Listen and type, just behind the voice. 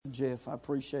Jeff. I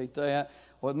appreciate that.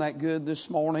 Wasn't that good this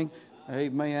morning?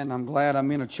 Amen. I'm glad I'm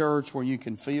in a church where you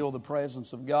can feel the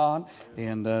presence of God.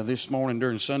 And this morning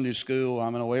during Sunday school, I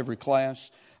know every class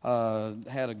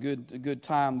had a good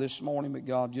time this morning, but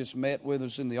God just met with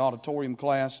us in the auditorium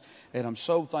class, and I'm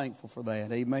so thankful for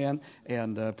that. Amen.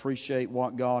 And appreciate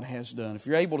what God has done. If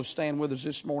you're able to stand with us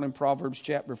this morning, Proverbs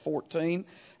chapter 14.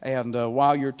 And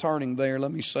while you're turning there,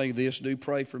 let me say this. Do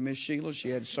pray for Miss Sheila. She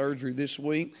had surgery this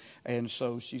week, and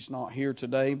so she's not here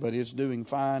today, but is doing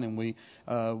fine, and we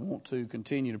want to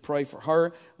continue to pray for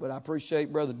her. But I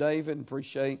appreciate Brother David and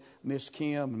appreciate Miss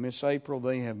Kim and Miss April.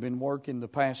 They have been working the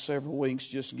past several weeks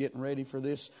just getting ready for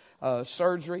this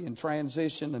surgery and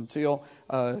transition until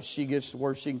she gets to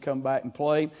where she can come back and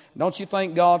play. Don't you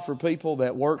thank God for people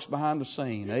that works behind the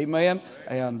scene? Amen.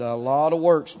 And a lot of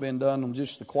work's been done on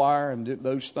just the choir and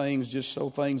those things, just so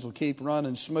things will keep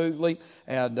running smoothly.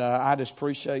 And I just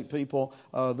appreciate people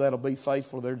that'll be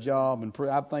faithful to their job. And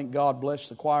I thank God bless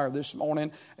the choir this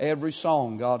morning. Every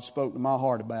song God spoke to my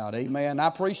heart about. Amen. I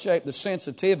appreciate the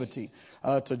sensitivity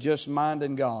to just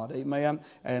minding God. Amen.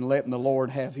 And letting the Lord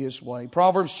have His way.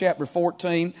 Proverbs chapter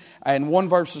 14 and one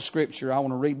verse of Scripture I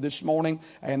want to read this morning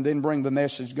and then bring the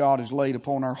message God has laid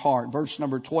upon our heart. Verse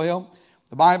number 12.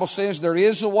 The Bible says, "There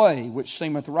is a way which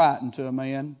seemeth right unto a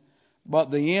man, but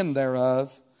the end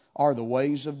thereof are the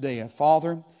ways of death."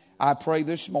 Father, I pray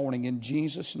this morning in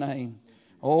Jesus' name.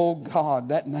 Oh God,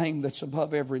 that name that's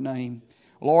above every name.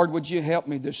 Lord, would you help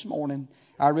me this morning?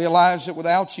 I realize that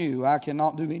without you, I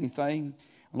cannot do anything.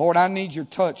 Lord, I need your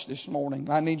touch this morning.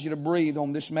 I need you to breathe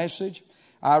on this message.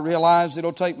 I realize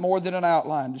it'll take more than an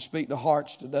outline to speak to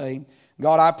hearts today.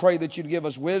 God, I pray that you'd give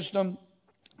us wisdom,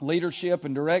 leadership,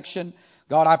 and direction.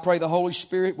 God, I pray the Holy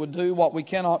Spirit would do what we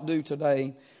cannot do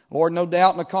today. Lord, no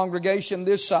doubt in a congregation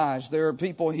this size, there are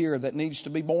people here that needs to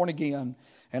be born again.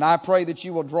 And I pray that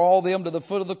you will draw them to the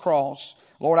foot of the cross.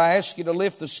 Lord, I ask you to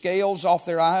lift the scales off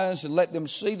their eyes and let them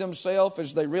see themselves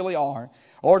as they really are.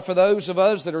 Lord, for those of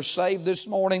us that are saved this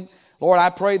morning, Lord,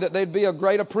 I pray that there'd be a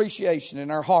great appreciation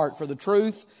in our heart for the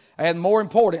truth and, more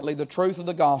importantly, the truth of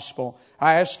the gospel.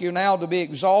 I ask you now to be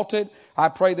exalted. I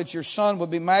pray that your Son would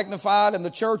be magnified and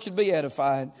the church would be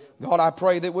edified. God, I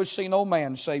pray that we'll see no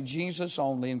man save Jesus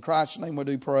only. In Christ's name we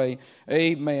do pray.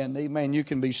 Amen. Amen. You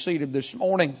can be seated this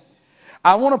morning.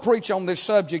 I want to preach on this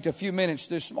subject a few minutes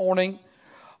this morning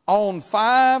on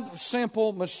 5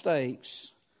 simple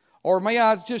mistakes. Or may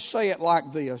I just say it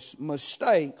like this?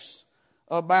 Mistakes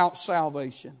about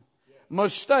salvation.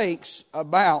 Mistakes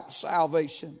about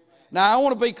salvation. Now, I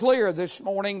want to be clear this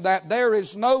morning that there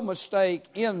is no mistake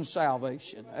in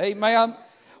salvation. Amen.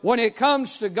 When it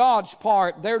comes to God's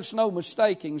part, there's no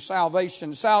mistaking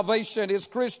salvation. Salvation is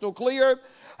crystal clear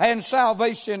and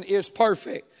salvation is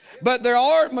perfect. But there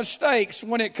are mistakes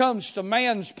when it comes to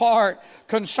man's part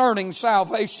concerning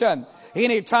salvation.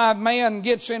 Anytime man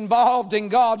gets involved in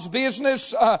God's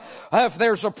business, if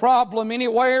there's a problem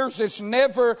anywhere, it's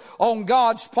never on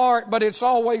God's part, but it's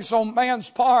always on man's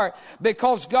part,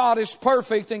 because God is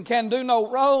perfect and can do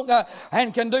no wrong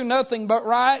and can do nothing but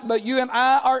right. But you and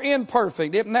I are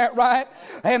imperfect. Isn't that right?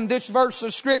 And this verse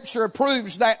of Scripture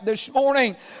proves that this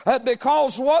morning,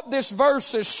 because what this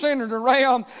verse is centered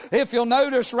around, if you'll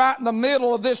notice right in the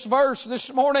middle of this verse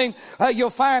this morning, you'll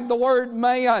find the word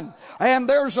man. And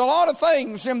there's a lot of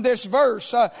things in this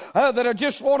verse that I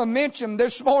just want to mention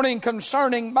this morning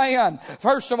concerning man.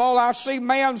 First of all, I see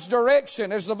man's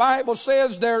direction. As the Bible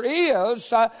says, there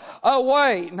is a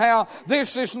way. Now,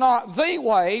 this is not the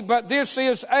way, but this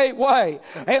is a way.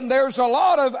 And there's a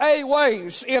lot of a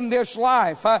ways in this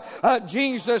life.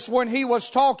 Jesus, when he was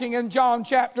talking in John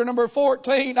chapter number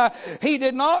 14, he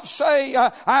did not say,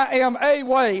 I am a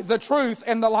way, the truth,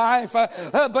 and the life.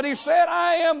 But he said,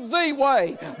 I am the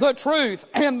way, the truth,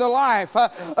 and the life.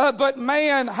 But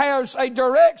man has a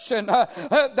direction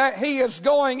that he is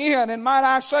going in. And might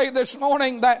I say this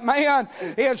morning that man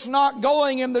is not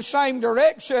going in the same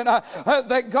direction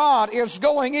that God is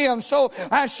going in. So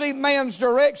I see man's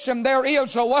direction, there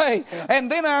is a way. And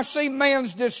then I see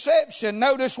man's deception.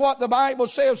 Notice what the Bible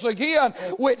says again,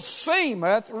 which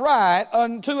seemeth right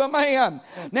unto a man.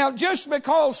 Now, just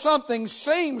because something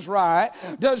seems right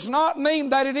does not mean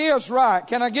that it is right.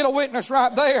 Can I get a witness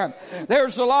right there?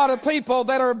 There's a lot of people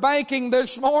that are banking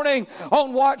this morning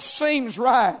on what seems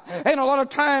right. And a lot of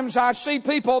times I see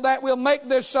people that will make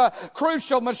this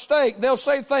crucial mistake. They'll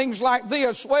say things like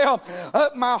this, well,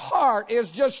 my heart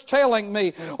is just telling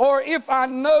me, or if I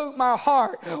know my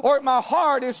heart, or my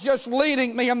heart is just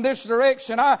leading me in this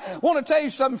direction. I want to tell you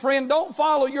something, friend, don't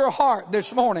follow your heart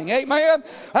this morning. Amen?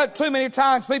 Too many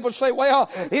times people say, well,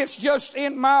 it's just in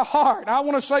in my heart. I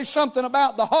want to say something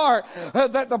about the heart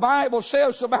that the Bible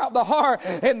says about the heart,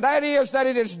 and that is that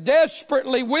it is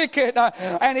desperately wicked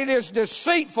and it is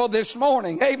deceitful this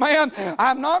morning. Amen.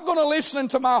 I'm not going to listen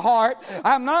to my heart.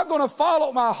 I'm not going to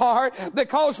follow my heart,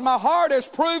 because my heart has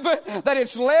proven that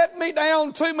it's led me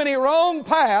down too many wrong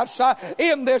paths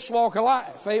in this walk of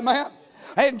life. Amen.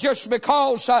 And just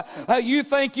because you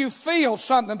think you feel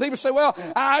something, people say, well,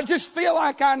 I just feel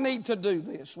like I need to do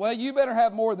this. Well, you better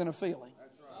have more than a feeling,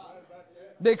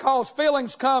 because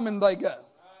feelings come and they go.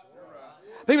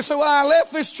 People say, well, I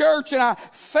left this church and I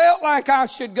felt like I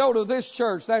should go to this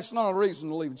church. That's not a reason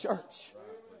to leave church.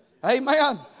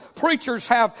 Amen. Preachers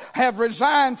have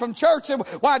resigned from church. Well,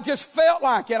 I just felt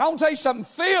like it. I want to tell you something.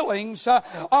 Feelings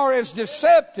are as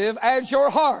deceptive as your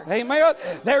heart. Amen.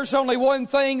 There's only one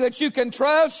thing that you can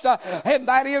trust, and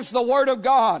that is the Word of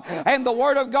God. And the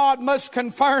Word of God must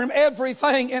confirm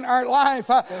everything in our life,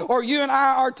 or you and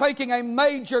I are taking a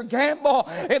major gamble.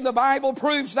 And the Bible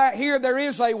proves that here. There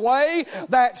is a way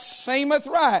that seemeth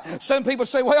right. Some people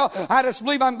say, well, I just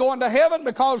believe I'm going to heaven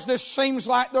because this seems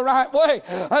like the right way.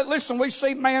 Listen, we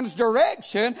see man's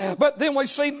direction, but then we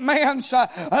see man's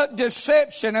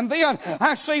deception, and then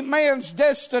I see man's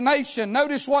destination.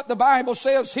 Notice what the Bible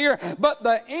says here, but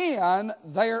the end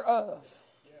thereof.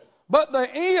 But the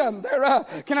end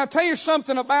thereof. Can I tell you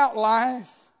something about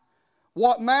life?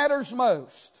 What matters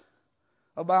most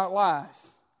about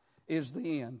life is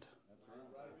the end.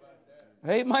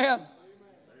 Amen.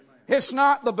 It's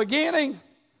not the beginning,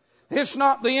 it's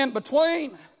not the in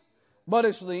between, but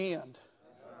it's the end.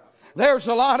 There's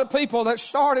a lot of people that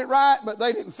started right, but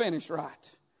they didn't finish right.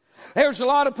 There's a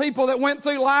lot of people that went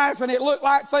through life and it looked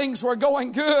like things were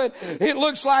going good. It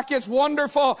looks like it's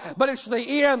wonderful, but it's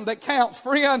the end that counts,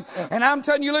 friend. And I'm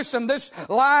telling you, listen, this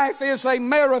life is a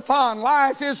marathon.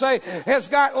 Life has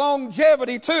got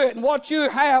longevity to it. And what you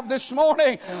have this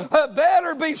morning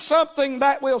better be something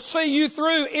that will see you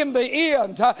through in the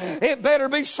end. It better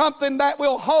be something that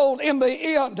will hold in the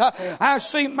end. I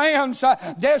see man's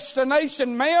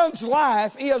destination, man's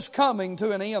life is coming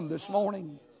to an end this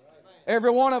morning.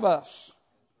 Every one of us,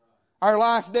 our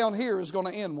life down here is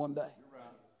going to end one day.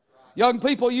 Young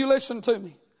people, you listen to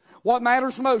me. What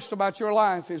matters most about your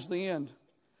life is the end.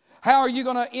 How are you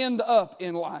going to end up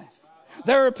in life?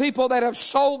 There are people that have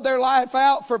sold their life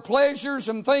out for pleasures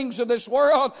and things of this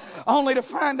world, only to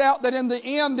find out that in the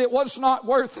end it was not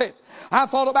worth it. I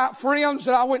thought about friends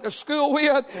that I went to school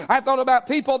with. I thought about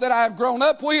people that I've grown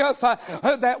up with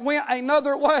that went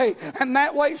another way, and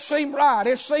that way seemed right.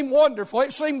 It seemed wonderful.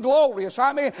 It seemed glorious.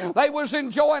 I mean, they was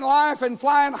enjoying life and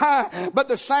flying high. But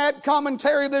the sad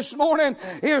commentary this morning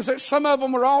is that some of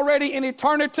them are already in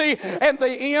eternity, and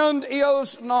the end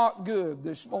is not good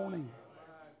this morning.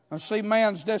 I see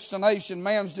man's destination,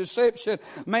 man's deception,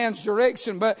 man's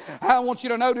direction, but I want you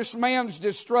to notice man's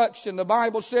destruction. The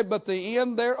Bible said, but the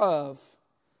end thereof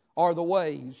are the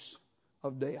ways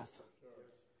of death.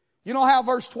 You know how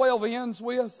verse 12 ends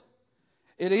with?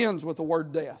 It ends with the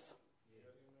word death.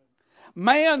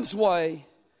 Man's way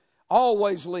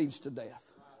always leads to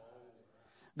death.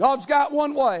 God's got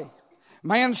one way.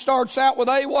 Man starts out with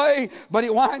a way, but he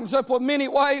winds up with many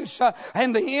ways.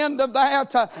 And the end of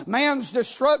that, man's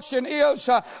destruction is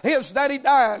that he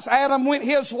dies. Adam went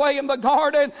his way in the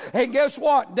garden, and guess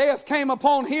what? Death came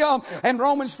upon him. And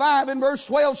Romans 5 and verse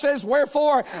 12 says,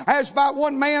 wherefore, as by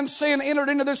one man's sin entered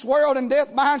into this world, and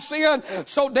death by sin,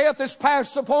 so death is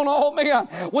passed upon all men.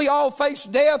 We all face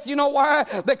death. You know why?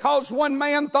 Because one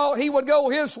man thought he would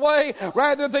go his way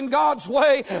rather than God's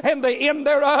way, and the end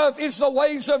thereof is the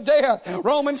ways of death.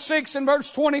 Romans 6 and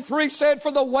verse 23 said,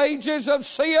 for the wages of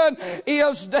sin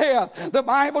is death. The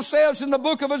Bible says in the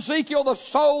book of Ezekiel, the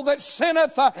soul that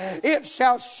sinneth, it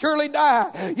shall surely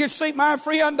die. You see, my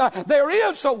friend, there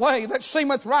is a way that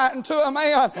seemeth right unto a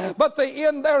man, but the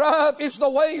end thereof is the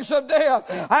ways of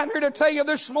death. I'm here to tell you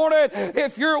this morning,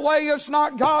 if your way is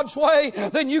not God's way,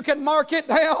 then you can mark it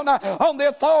down on the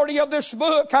authority of this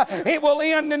book. It will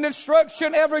end in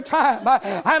destruction every time.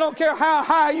 I don't care how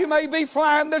high you may be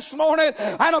flying this morning.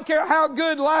 I don't care how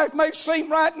good life may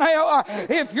seem right now.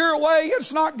 If your way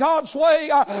is not God's way,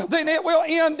 then it will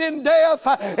end in death.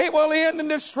 It will end in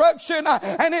destruction,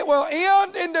 and it will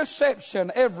end in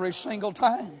deception every single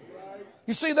time.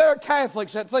 You see, there are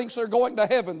Catholics that think they're going to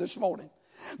heaven this morning.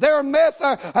 There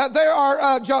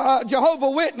are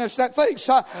Jehovah Witnesses that thinks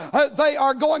they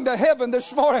are going to heaven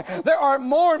this morning. There are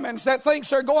Mormons that thinks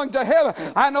they're going to heaven.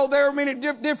 I know there are many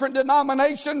different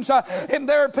denominations, and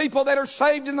there are people that are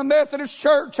saved in the Methodist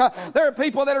Church. There are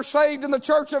people that are saved in the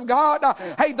Church of God.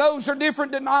 Hey, those are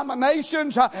different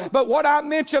denominations. But what I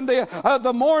mentioned,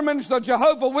 the Mormons, the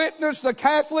Jehovah Witnesses, the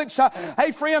Catholics,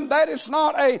 hey friend, that is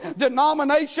not a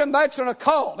denomination. That's an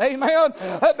occult. Amen.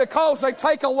 Because they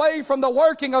take away from the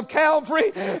working of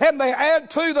Calvary and they add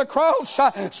to the cross,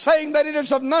 saying that it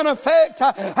is of none effect.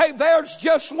 Hey, there's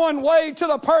just one way to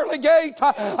the pearly gate,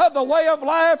 the way of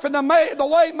life and the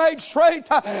way made straight.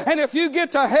 And if you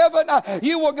get to heaven,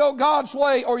 you will go God's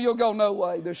way or you'll go no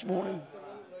way this morning.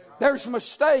 There's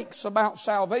mistakes about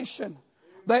salvation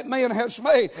that man has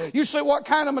made. You say, what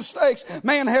kind of mistakes?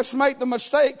 Man has made the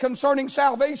mistake concerning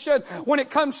salvation when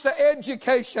it comes to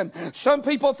education. Some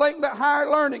people think that higher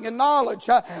learning and knowledge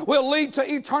will lead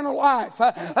to eternal life.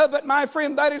 But my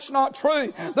friend, that is not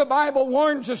true. The Bible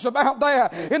warns us about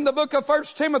that. In the book of 1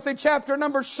 Timothy chapter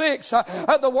number 6,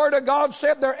 the Word of God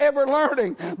said they're ever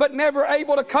learning, but never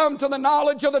able to come to the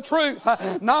knowledge of the truth.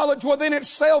 Knowledge within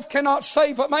itself cannot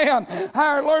save a man.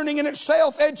 Higher learning in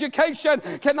itself, education,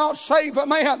 cannot save a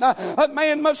man. A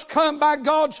man must come by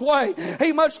God's way.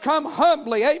 He must come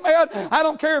humbly. Amen. I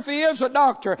don't care if he is a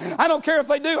doctor. I don't care if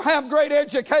they do have great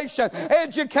education.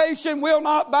 Education will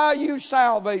not buy you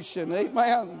salvation.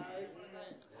 Amen.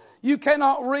 You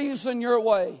cannot reason your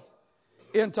way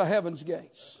into heaven's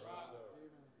gates.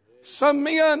 Some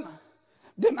men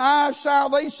deny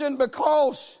salvation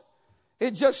because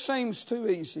it just seems too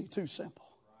easy, too simple.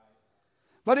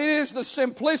 But it is the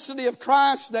simplicity of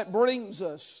Christ that brings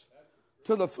us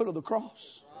to the foot of the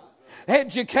cross.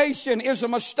 Education is a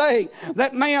mistake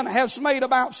that man has made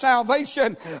about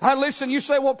salvation. Listen, you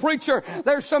say, well, preacher,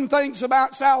 there's some things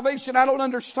about salvation I don't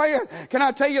understand. Can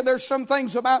I tell you, there's some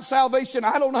things about salvation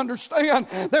I don't understand.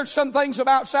 There's some things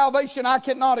about salvation I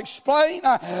cannot explain.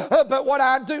 But what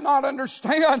I do not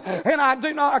understand and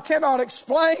I cannot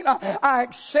explain, I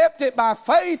accept it by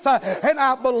faith and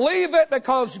I believe it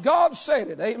because God said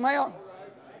it. Amen.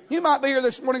 You might be here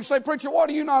this morning and say, preacher, what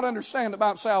do you not understand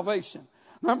about salvation?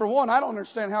 Number one, I don't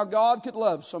understand how God could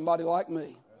love somebody like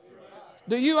me.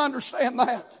 Do you understand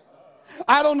that?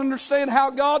 I don't understand how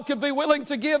God could be willing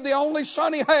to give the only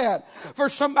son he had for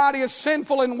somebody as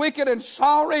sinful and wicked and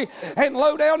sorry and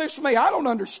low down as me. I don't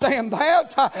understand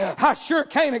that. I sure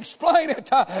can't explain it.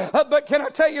 But can I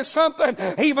tell you something?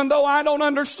 Even though I don't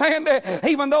understand it,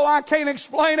 even though I can't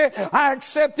explain it, I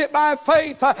accept it by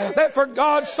faith that for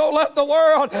God so loved the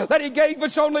world that he gave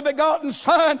his only begotten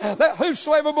Son, that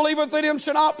whosoever believeth in him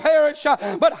shall not perish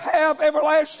but have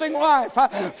everlasting life.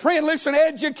 Friend, listen,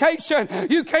 education,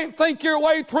 you can't think your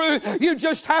way through. You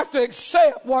just have to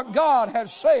accept what God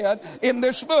has said in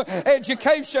this book.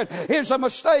 Education is a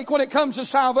mistake when it comes to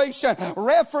salvation.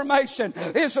 Reformation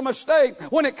is a mistake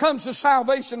when it comes to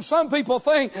salvation. Some people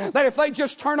think that if they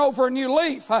just turn over a new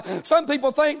leaf, some people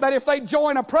think that if they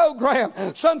join a program,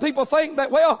 some people think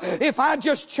that, well, if I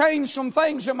just change some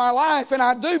things in my life and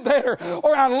I do better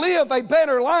or I live a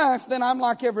better life, then I'm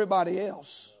like everybody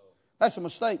else. That's a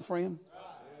mistake, friend.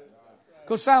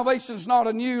 Because salvation is not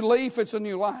a new leaf, it's a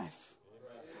new life.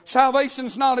 Salvation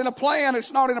is not in a plan,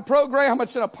 it's not in a program,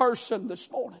 it's in a person this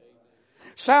morning.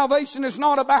 Salvation is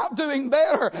not about doing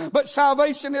better, but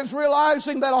salvation is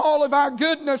realizing that all of our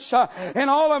goodness and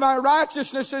all of our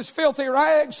righteousness is filthy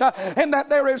rags, and that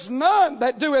there is none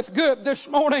that doeth good this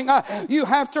morning. You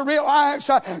have to realize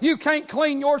you can't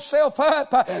clean yourself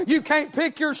up. You can't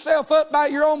pick yourself up by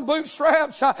your own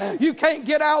bootstraps. You can't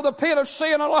get out of the pit of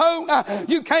sin alone.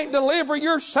 You can't deliver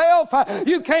yourself.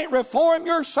 You can't reform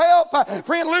yourself.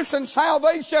 Friend, listen,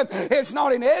 salvation is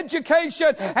not in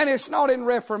education and it's not in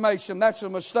reformation. That's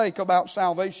a mistake about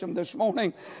salvation this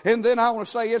morning. And then I want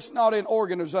to say it's not in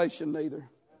organization neither.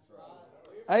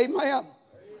 Amen.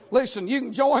 Listen, you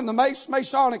can join the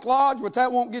Masonic Lodge, but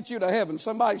that won't get you to heaven.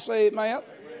 Somebody say amen.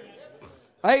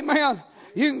 Amen.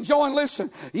 You can join, listen,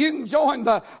 you can join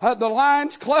the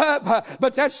Lions Club,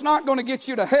 but that's not going to get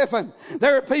you to heaven.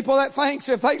 There are people that thinks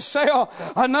if they sell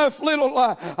enough little,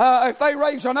 if they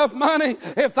raise enough money,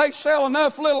 if they sell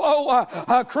enough little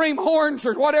cream horns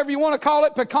or whatever you want to call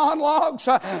it, pecan logs,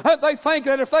 they think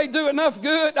that if they do enough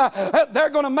good,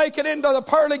 they're going to make it into the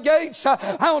pearly gates.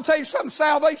 I want to tell you something,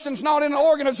 salvation's not in an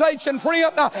organization,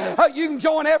 friend. You can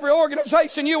join every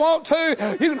organization you want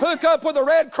to. You can hook up with the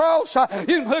Red Cross.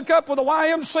 You can hook up with the White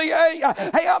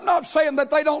YMCA. Hey, I'm not saying that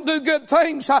they don't do good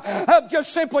things. I'm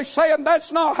just simply saying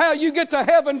that's not how you get to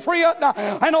heaven, friend.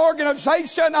 An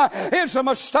organization is a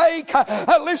mistake.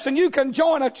 Listen, you can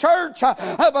join a church,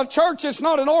 but church is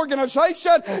not an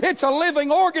organization. It's a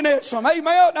living organism.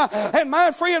 Amen. And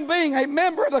my friend, being a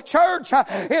member of the church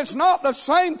is not the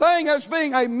same thing as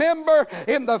being a member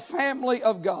in the family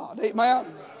of God. Amen.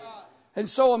 And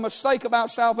so a mistake about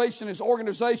salvation is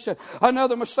organization.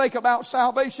 Another mistake about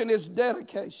salvation is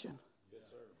dedication.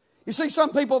 You see,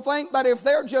 some people think that if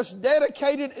they're just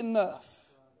dedicated enough,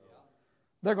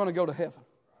 they're going to go to heaven.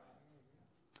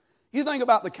 You think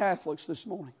about the Catholics this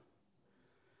morning.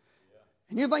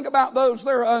 And you think about those,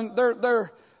 they're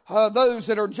those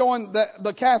that are joined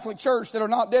the Catholic Church that are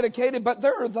not dedicated, but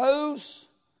there are those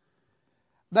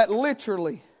that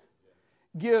literally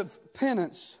give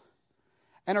penance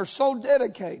and are so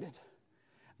dedicated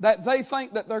that they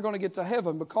think that they're going to get to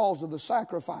heaven because of the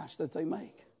sacrifice that they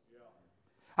make.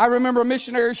 I remember a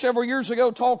missionary several years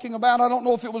ago talking about, I don't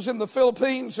know if it was in the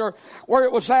Philippines or where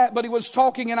it was at, but he was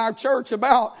talking in our church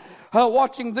about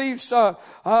watching these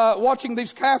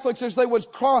Catholics as they would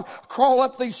crawl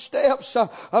up these steps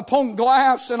upon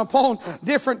glass and upon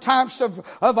different types of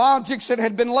objects that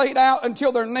had been laid out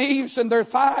until their knees and their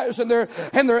thighs and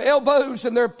their elbows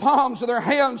and their palms of their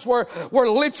hands were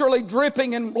literally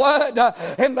dripping in blood.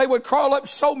 And they would crawl up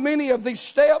so many of these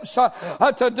steps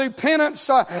to do penance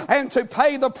and to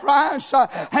pay the price.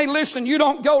 Hey, listen, you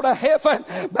don't go to heaven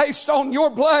based on your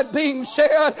blood being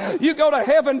shed. You go to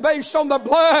heaven based on the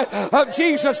blood of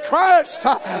Jesus Christ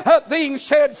being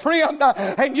shed, friend.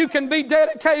 And you can be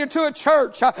dedicated to a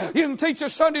church. You can teach a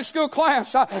Sunday school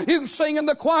class. You can sing in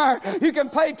the choir. You can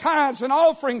pay tithes and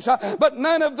offerings. But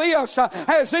none of this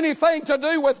has anything to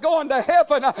do with going to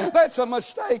heaven. That's a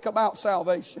mistake about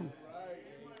salvation.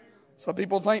 Some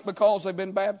people think because they've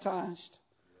been baptized,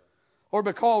 or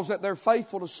because that they're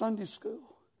faithful to Sunday school,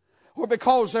 or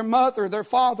because their mother, their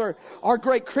father are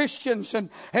great Christians and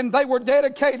they were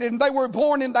dedicated and they were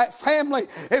born in that family.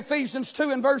 Ephesians 2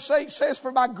 and verse 8 says,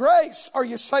 "For by grace are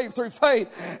you saved through faith,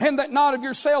 and that not of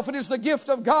yourself, it is the gift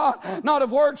of God, not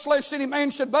of works, lest any man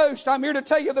should boast." I'm here to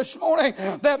tell you this morning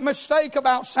that mistake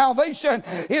about salvation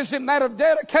is in that of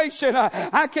dedication.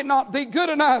 I cannot be good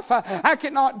enough. I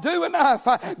cannot do enough.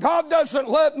 God doesn't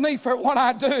love me for what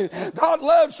I do. God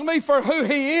loves me for who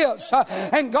He is.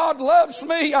 And God loves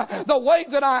me the way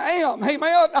that I am.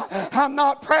 Amen. I'm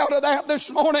not proud of that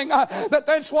this morning, but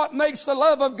that's what makes the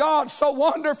love of God so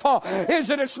wonderful, is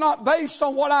that it's not based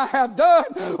on what I have done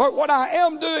or what I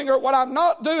am doing or what I'm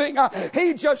not doing.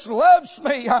 He just loves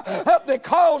me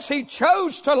because He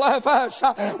chose to love us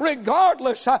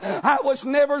regardless. I was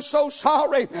never so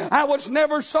sorry. I was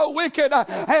never so wicked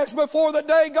as before the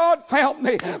day God found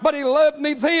me, but He loved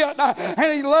me then,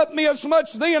 and He loved me as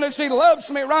much then as He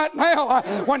loves me right now.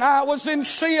 When I was in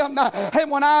sin, and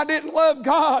when I didn't love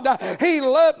God, He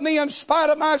loved me in spite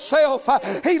of myself.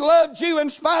 He loved you in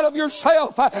spite of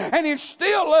yourself, and He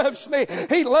still loves me.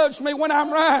 He loves me when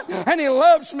I'm right, and He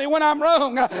loves me when I'm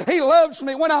wrong. He loves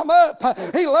me when I'm up.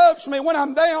 He loves me when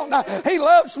I'm down. He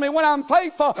loves me when I'm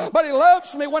faithful, but He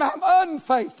loves me when I'm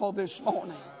unfaithful this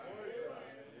morning.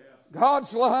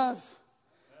 God's love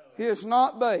is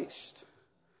not based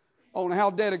on how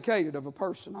dedicated of a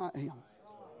person I am.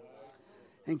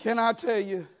 And can I tell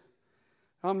you,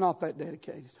 I'm not that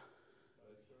dedicated.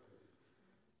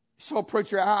 So,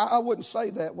 preacher, I wouldn't say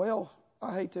that. Well,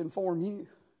 I hate to inform you.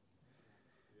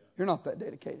 You're not that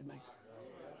dedicated, Nathan.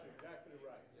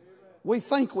 We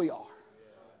think we are.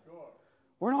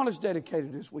 We're not as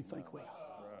dedicated as we think we are.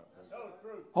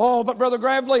 Oh, but Brother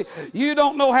Gravely, you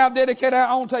don't know how dedicated I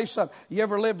am. I want to tell you something. You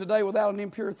ever lived a day without an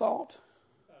impure thought?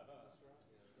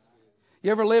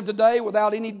 You ever lived a day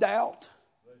without any doubt?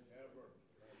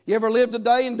 You ever lived a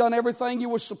day and done everything you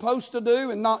were supposed to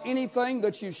do and not anything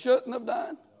that you shouldn't have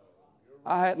done?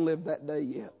 I hadn't lived that day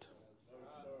yet.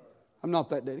 I'm not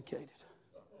that dedicated.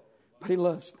 But He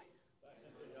loves me.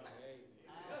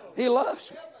 He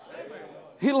loves me.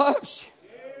 He loves you.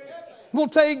 I'm going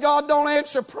to tell you, God don't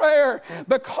answer prayer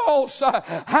because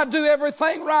I do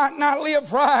everything right and I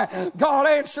live right. God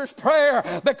answers prayer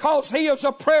because He is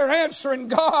a prayer answering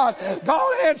God.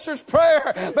 God answers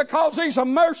prayer because He's a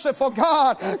merciful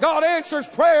God. God answers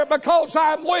prayer because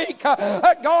I'm weak.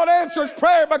 God answers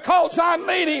prayer because I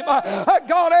need Him.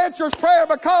 God answers prayer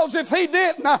because if He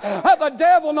didn't, the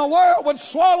devil in the world would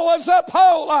swallow us up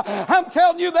whole. I'm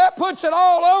telling you, that puts it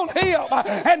all on Him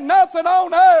and nothing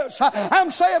on us.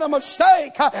 I'm saying a mistake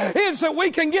mistake is that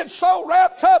we can get so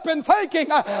wrapped up in thinking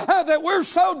that we're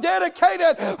so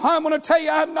dedicated. I'm going to tell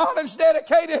you, I'm not as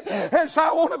dedicated as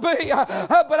I want to be,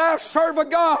 but I serve a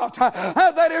God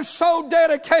that is so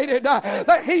dedicated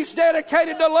that He's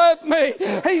dedicated to love me.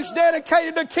 He's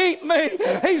dedicated to keep me.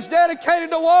 He's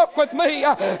dedicated to walk with me.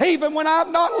 Even when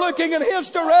I'm not looking in His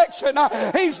direction,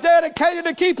 He's dedicated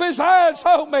to keep His eyes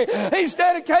on me. He's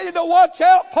dedicated to watch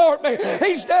out for me.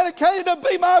 He's dedicated to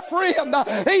be my friend.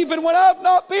 Even when I've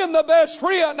not been the best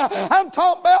friend, I'm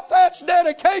talking about that's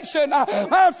dedication,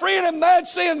 my friend, and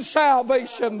that's in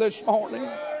salvation this morning.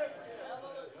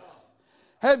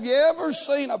 Have you ever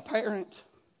seen a parent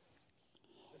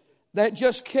that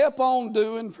just kept on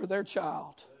doing for their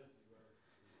child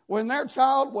when their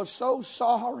child was so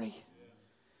sorry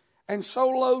and so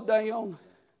low down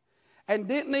and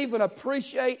didn't even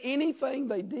appreciate anything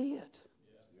they did?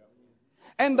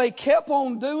 And they kept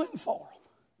on doing for them.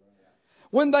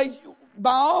 When they,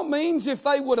 by all means, if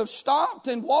they would have stopped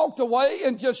and walked away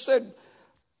and just said,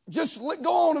 just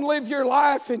go on and live your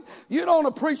life, and you don't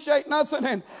appreciate nothing,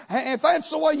 and if that's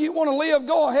the way you want to live,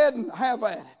 go ahead and have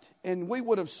at it. And we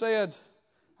would have said,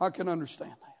 I can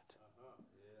understand that.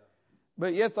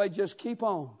 But yet they just keep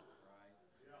on.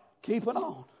 Keeping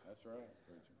on. That's right.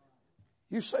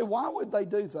 You say, why would they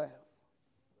do that?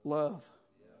 Love.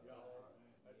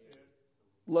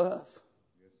 Love.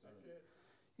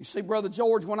 You see, Brother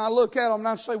George, when I look at them and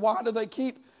I say, why do they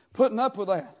keep putting up with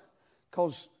that?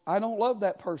 Because I don't love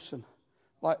that person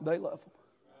like they love them.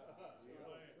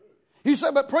 You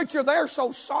say, but preacher, they're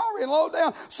so sorry and low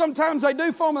down. Sometimes they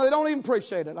do for me, they don't even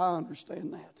appreciate it. I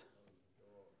understand that.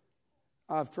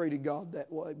 I've treated God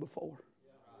that way before.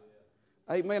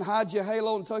 Amen. Hide your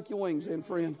halo and tuck your wings in,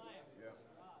 friend.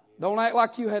 Don't act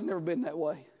like you had never been that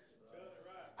way.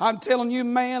 I'm telling you,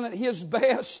 man at his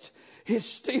best is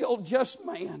still just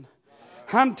man.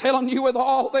 I'm telling you, with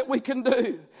all that we can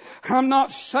do, I'm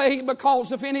not saved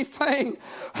because of anything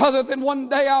other than one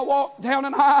day I walked down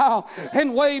an aisle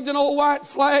and waved an old white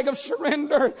flag of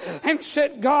surrender and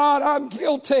said, God, I'm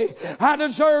guilty. I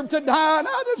deserve to die and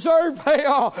I deserve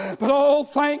hell. But oh,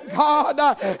 thank God,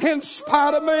 in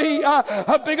spite of me,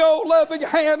 a big old loving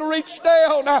hand reached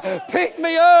down, picked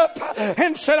me up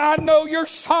and said, I know you're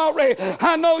sorry.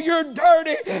 I know you're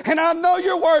dirty and I know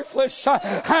you're worthless.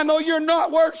 I know you're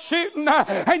not worth shooting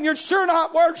and you're sure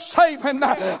not worth saving.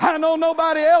 I know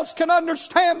nobody else can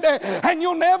understand it, and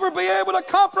you'll never be able to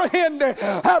comprehend it.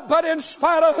 But in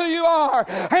spite of who you are,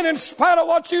 and in spite of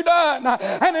what you've done,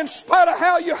 and in spite of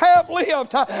how you have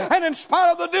lived, and in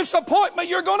spite of the disappointment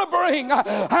you're going to bring,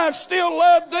 I still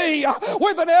love thee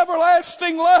with an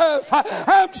everlasting love.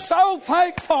 I'm so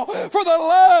thankful for the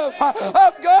love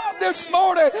of God this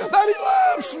morning that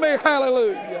He loves me.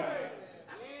 Hallelujah.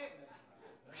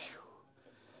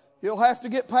 You'll have to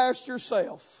get past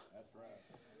yourself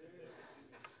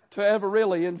to ever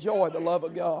really enjoy the love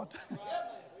of God.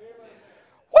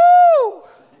 Woo!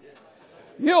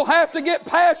 You'll have to get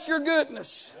past your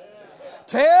goodness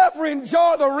to ever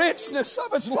enjoy the richness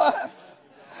of His love.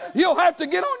 You'll have to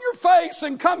get on your face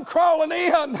and come crawling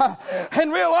in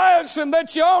and realizing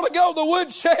that you ought to go to the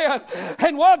woodshed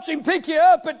and watch Him pick you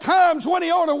up at times when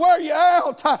He ought to wear you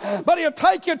out. But He'll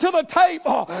take you to the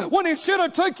table when He should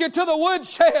have took you to the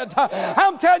woodshed.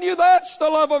 I'm telling you, that's the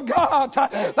love of God.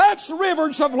 That's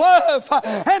rivers of love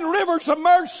and rivers of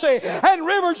mercy and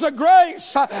rivers of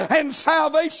grace and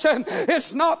salvation.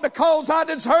 It's not because I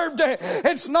deserved it.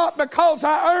 It's not because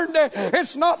I earned it.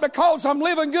 It's not because I'm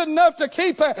living good enough to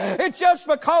keep it. It's just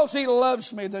because He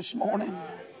loves me this morning.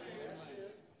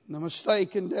 The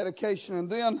mistake in dedication. And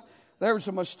then there's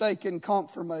a mistake in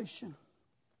confirmation.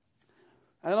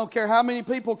 I don't care how many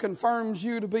people confirms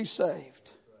you to be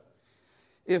saved.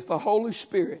 If the Holy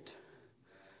Spirit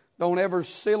don't ever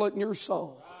seal it in your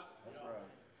soul,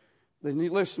 then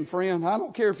you listen, friend, I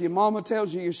don't care if your mama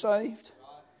tells you you're saved.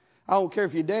 I don't care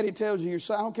if your daddy tells you you're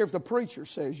saved. I don't care if the preacher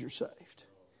says you're saved.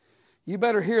 You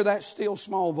better hear that still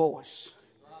small voice.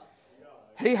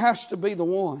 He has to be the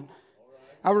one.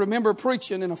 I remember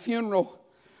preaching in a funeral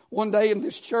one day in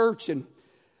this church, and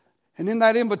in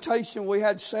that invitation we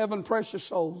had 7 precious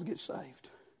souls get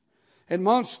saved. And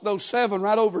amongst those 7,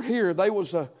 right over here, there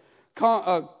was a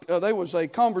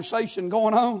conversation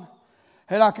going on,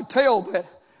 and I could tell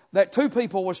that 2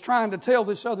 people was trying to tell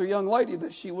this other young lady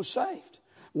that she was saved.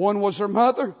 One was her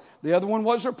mother, the other one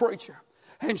was her preacher.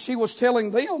 And she was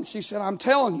telling them, she said, I'm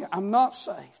telling you, I'm not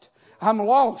saved. I'm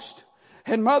lost.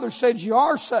 And mother said, you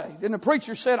are saved. And the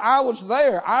preacher said, I was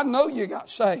there. I know you got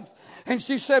saved. And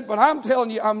she said, but I'm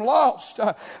telling you, I'm lost.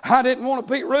 I didn't want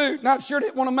to be rude. Not sure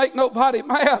didn't want to make nobody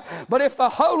mad. But if the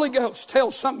Holy Ghost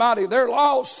tells somebody they're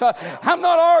lost, I'm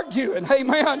not arguing.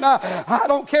 Amen. I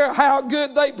don't care how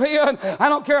good they've been. I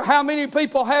don't care how many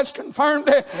people has confirmed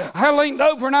it. I leaned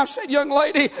over and I said, young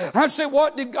lady, I said,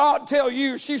 what did God tell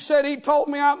you? She said, He told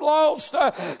me I'm lost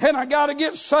and I got to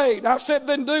get saved. I said,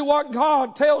 then do what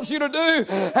God tells you to do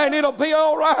and it'll be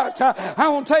all right. I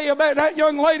want to tell you about that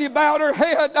young lady bowed her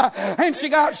head and she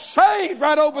got saved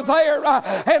right over there.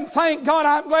 And thank God,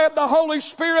 I'm glad the Holy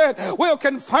Spirit will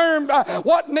confirm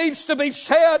what needs to be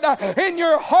said in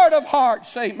your heart of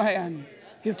hearts. Amen.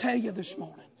 He'll tell you this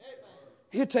morning.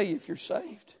 He'll tell you if you're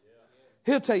saved.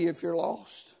 He'll tell you if you're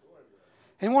lost.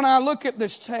 And when I look at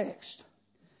this text,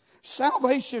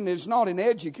 salvation is not in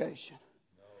education.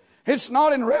 It's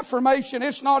not in reformation.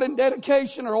 It's not in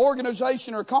dedication or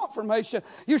organization or confirmation.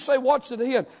 You say, what's it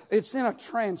in? It's in a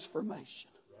transformation.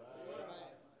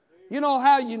 You know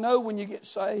how you know when you get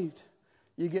saved?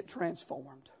 You get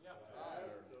transformed.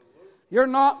 You're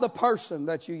not the person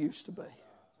that you used to be.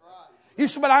 You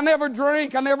say, but I never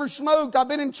drink, I never smoked, I've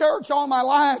been in church all my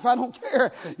life, I don't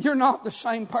care. You're not the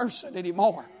same person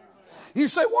anymore. You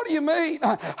say, what do you mean?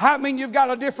 I mean, you've got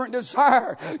a different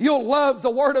desire. You'll love the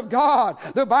Word of God.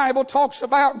 The Bible talks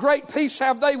about great peace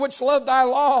have they which love thy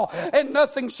law, and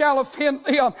nothing shall offend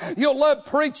them. You'll love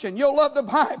preaching. You'll love the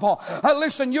Bible.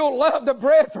 Listen, you'll love the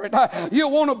brethren.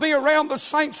 You'll want to be around the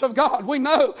saints of God. We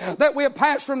know that we have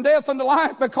passed from death unto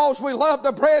life because we love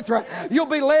the brethren. You'll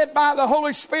be led by the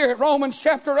Holy Spirit. Romans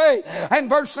chapter 8 and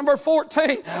verse number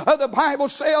 14 of the Bible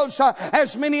says,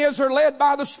 as many as are led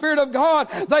by the Spirit of God,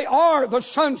 they are the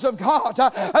sons of God.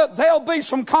 There'll be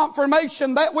some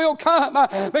confirmation that will come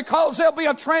because there'll be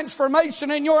a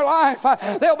transformation in your life.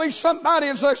 There'll be somebody,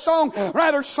 as a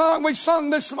songwriter sung, we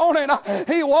sung this morning,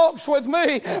 He walks with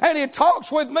me and He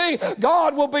talks with me.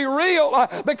 God will be real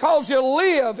because He'll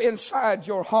live inside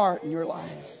your heart and your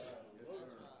life.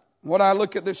 When I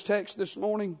look at this text this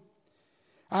morning,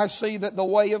 I see that the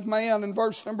way of man in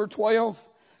verse number 12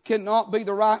 cannot be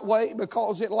the right way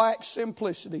because it lacks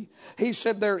simplicity. He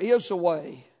said there is a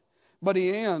way, but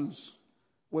He ends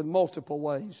with multiple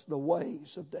ways, the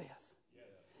ways of death.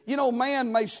 You know,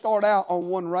 man may start out on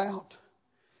one route,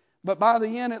 but by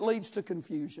the end it leads to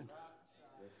confusion.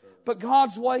 But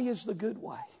God's way is the good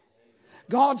way.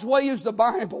 God's way is the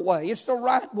Bible way. It's the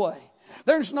right way.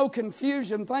 There's no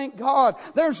confusion, thank God.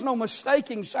 There's no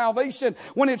mistaking salvation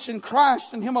when it's in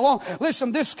Christ and Him alone.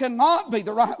 Listen, this cannot be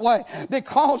the right way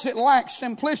because it lacks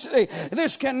simplicity.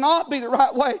 This cannot be the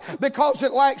right way because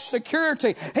it lacks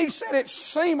security. He said it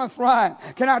seemeth right.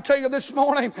 Can I tell you this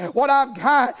morning, what I've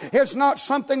got is not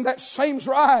something that seems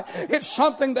right. It's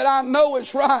something that I know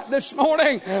is right. This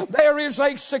morning, there is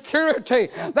a security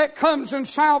that comes in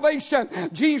salvation.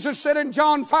 Jesus said in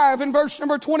John 5 in verse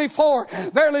number 24,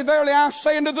 verily, verily, I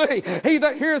say unto thee, he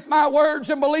that heareth my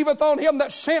words and believeth on Him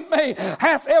that sent me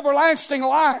hath everlasting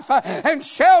life and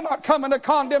shall not come into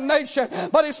condemnation,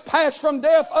 but is passed from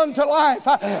death unto life.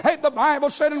 The Bible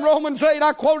said in Romans 8,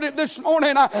 I quoted this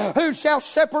morning, who shall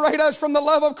separate us from the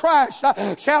love of Christ?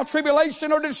 Shall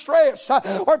tribulation or distress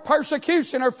or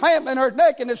persecution or famine or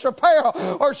nakedness or peril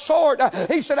or sword?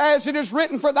 He said, as it is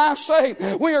written, for thy sake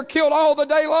we are killed all the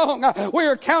day long. We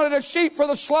are counted as sheep for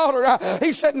the slaughter.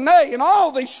 He said, nay, in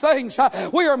all these things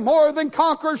we are more than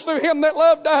conquerors through Him that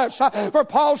loved us. For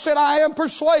Paul said, I am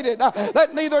persuaded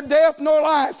that neither death nor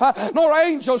life, nor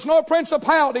angels, nor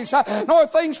principalities, nor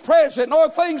things present, nor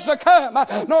things to come,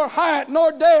 nor height,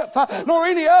 nor depth, nor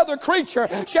any other creature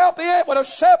shall be able to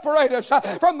separate us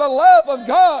from the love of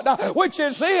God which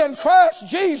is in Christ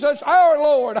Jesus our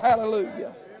Lord.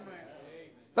 Hallelujah.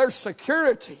 There's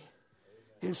security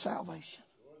in salvation.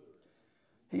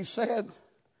 He said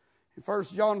in 1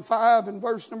 John 5 and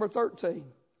verse number 13,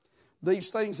 these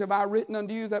things have I written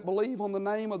unto you that believe on the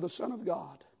name of the Son of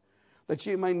God, that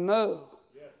you may know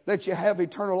that you have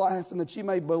eternal life and that you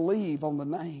may believe on the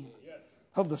name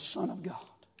of the Son of God.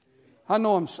 I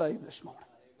know I'm saved this morning.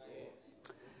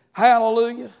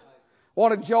 Hallelujah.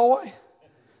 What a joy,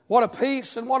 what a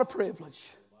peace, and what a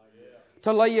privilege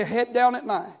to lay your head down at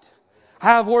night.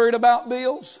 I've worried about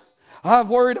bills. I've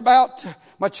worried about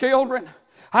my children.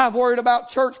 I've worried about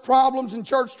church problems and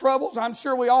church troubles. I'm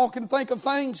sure we all can think of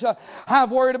things.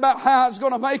 I've worried about how I was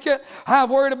going to make it. I've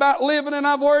worried about living and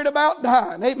I've worried about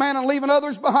dying. Amen. And leaving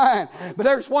others behind. But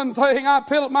there's one thing I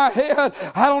put in my head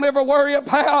I don't ever worry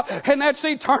about, and that's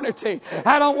eternity.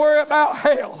 I don't worry about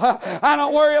hell. I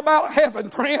don't worry about heaven.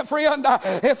 Friend,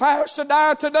 if I was to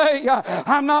die today,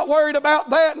 I'm not worried about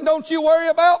that, and don't you worry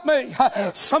about me.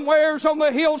 Somewhere's on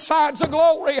the hillsides of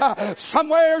glory.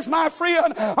 Somewhere's, my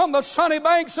friend, on the sunny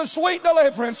bank thinks of sweet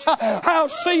deliverance, I'll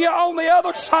see you on the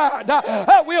other side.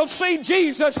 We'll see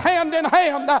Jesus hand in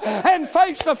hand and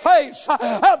face to face.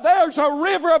 There's a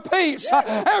river of peace.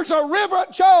 There's a river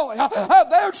of joy.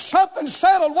 There's something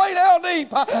settled way down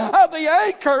deep. The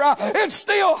anchor, it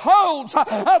still holds.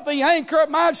 The anchor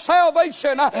of my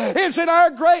salvation is in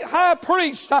our great high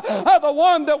priest, the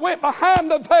one that went behind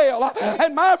the veil.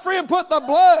 And my friend put the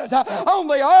blood on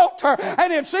the altar,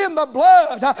 and it's in the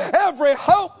blood. Every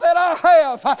hope that I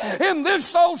have in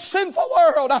this old sinful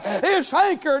world is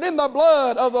anchored in the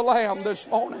blood of the Lamb this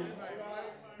morning.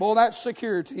 Boy, that's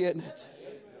security, isn't it?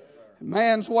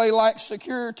 Man's way lacks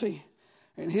security,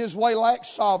 and his way lacks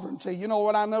sovereignty. You know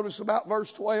what I notice about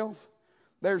verse 12?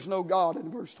 There's no God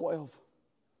in verse 12.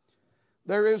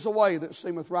 There is a way that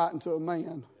seemeth right unto a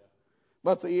man,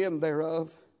 but the end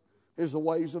thereof is the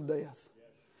ways of death.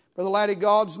 Brother Laddie,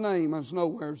 God's name is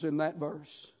nowhere in that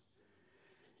verse.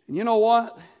 And you know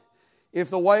what? If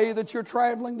the way that you're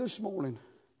traveling this morning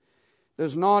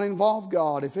does not involve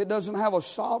God, if it doesn't have a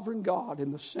sovereign God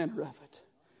in the center of it,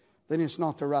 then it's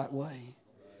not the right way.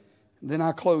 And then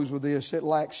I close with this. It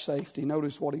lacks safety.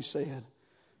 Notice what he said.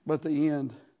 But the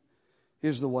end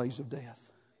is the ways of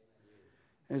death.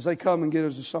 As they come and get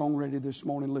us a song ready this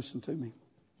morning, listen to me.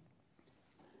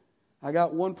 I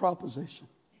got one proposition.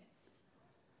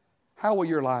 How will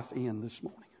your life end this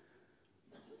morning?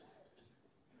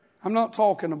 I'm not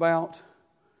talking about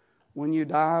when you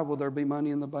die, will there be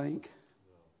money in the bank?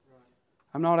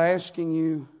 I'm not asking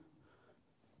you,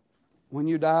 when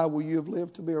you die, will you have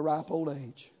lived to be a ripe old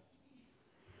age?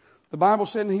 The Bible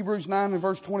said in Hebrews 9 and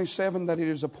verse 27 that it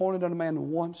is appointed unto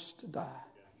man once to die.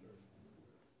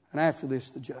 And after this,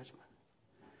 the judgment.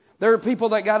 There are people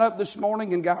that got up this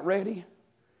morning and got ready.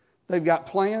 They've got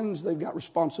plans, they've got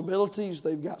responsibilities,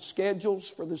 they've got schedules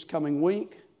for this coming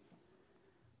week.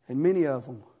 And many of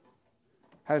them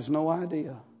has no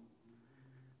idea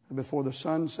that before the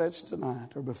sun sets tonight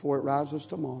or before it rises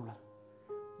tomorrow,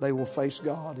 they will face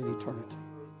God in eternity.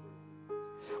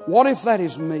 What if that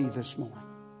is me this morning?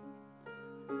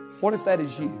 What if that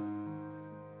is you?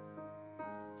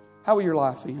 How will your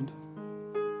life end?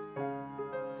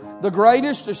 The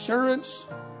greatest assurance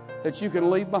that you can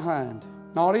leave behind,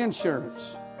 not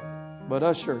insurance, but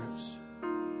assurance.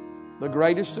 The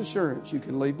greatest assurance you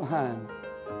can leave behind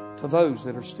to those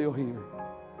that are still here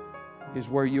is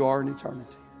where you are in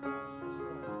eternity.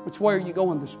 Which way are you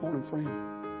going this morning, friend?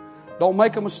 Don't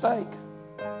make a mistake.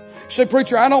 Say,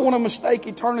 preacher, I don't want to mistake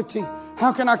eternity.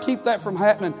 How can I keep that from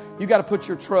happening? You got to put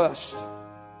your trust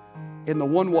in the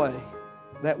one way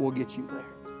that will get you there.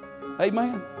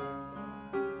 Amen.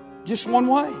 Just one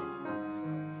way.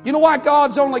 You know why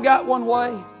God's only got one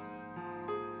way?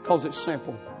 Because it's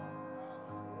simple.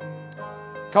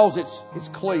 Because it's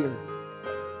clear.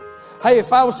 Hey,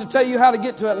 if I was to tell you how to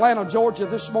get to Atlanta, Georgia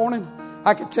this morning,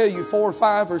 I could tell you 4 or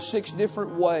 5 or 6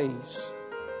 different ways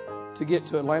to get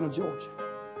to Atlanta, Georgia.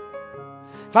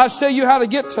 If I was to tell you how to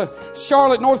get to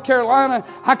Charlotte, North Carolina,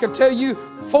 I could tell you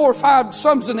 4 or 5.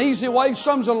 Some's an easy way,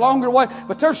 some's a longer way.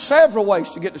 But there's several ways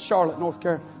to get to Charlotte, North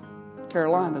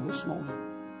Carolina this morning.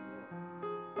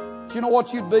 Do you know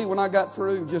what you'd be when I got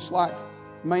through? Just like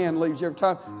man leaves every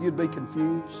time, you'd be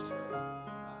confused.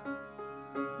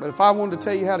 But if I wanted to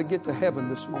tell you how to get to heaven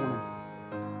this morning,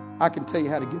 I can tell you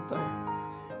how to get there.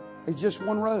 There's just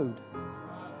one road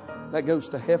that goes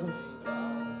to heaven.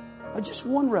 There's just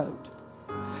one road.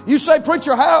 You say,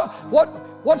 preacher,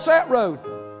 what's that road?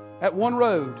 That one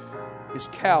road is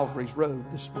Calvary's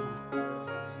road this morning.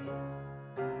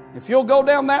 If you'll go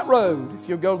down that road, if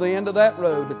you'll go to the end of that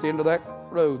road, at the end of that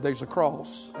road, there's a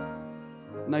cross.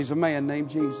 And there's a man named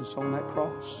Jesus on that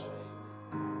cross.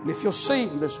 And if you'll see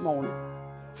him this morning,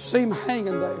 see him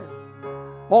hanging there,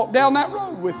 walk down that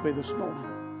road with me this morning.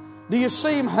 Do you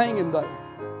see him hanging there?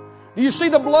 Do you see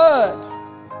the blood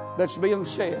that's being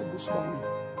shed this morning?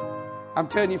 I'm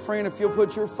telling you, friend, if you'll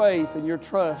put your faith and your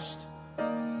trust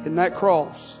in that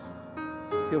cross,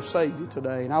 he'll save you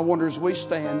today. And I wonder, as we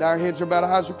stand, our heads are bowed,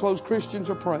 eyes are closed, Christians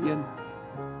are praying.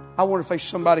 I wonder if there's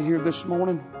somebody here this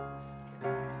morning.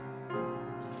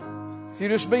 If you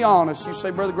just be honest, you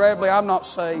say, Brother Gravely, I'm not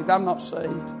saved. I'm not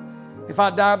saved. If I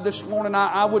died this morning,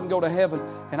 I wouldn't go to heaven.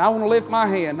 And I want to lift my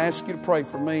hand and ask you to pray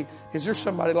for me. Is there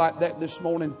somebody like that this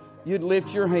morning? You'd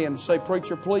lift your hand and say,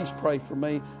 preacher, please pray for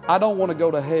me. I don't want to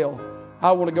go to hell.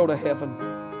 I want to go to heaven.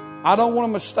 I don't want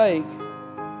a mistake.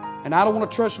 And I don't want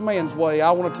to trust man's way.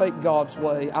 I want to take God's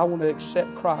way. I want to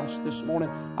accept Christ this morning.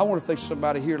 I wonder if there's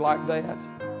somebody here like that.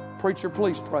 Preacher,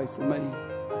 please pray for me.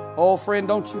 Oh, friend,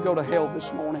 don't you go to hell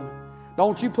this morning.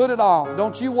 Don't you put it off.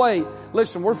 Don't you wait.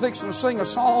 Listen, we're fixing to sing a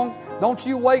song. Don't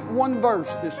you wait one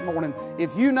verse this morning.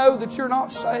 If you know that you're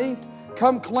not saved,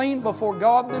 come clean before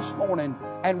God this morning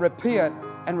and repent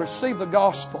and receive the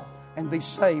gospel and be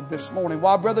saved this morning.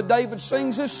 While Brother David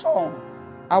sings his song,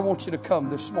 I want you to come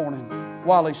this morning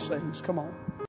while he sings. Come on.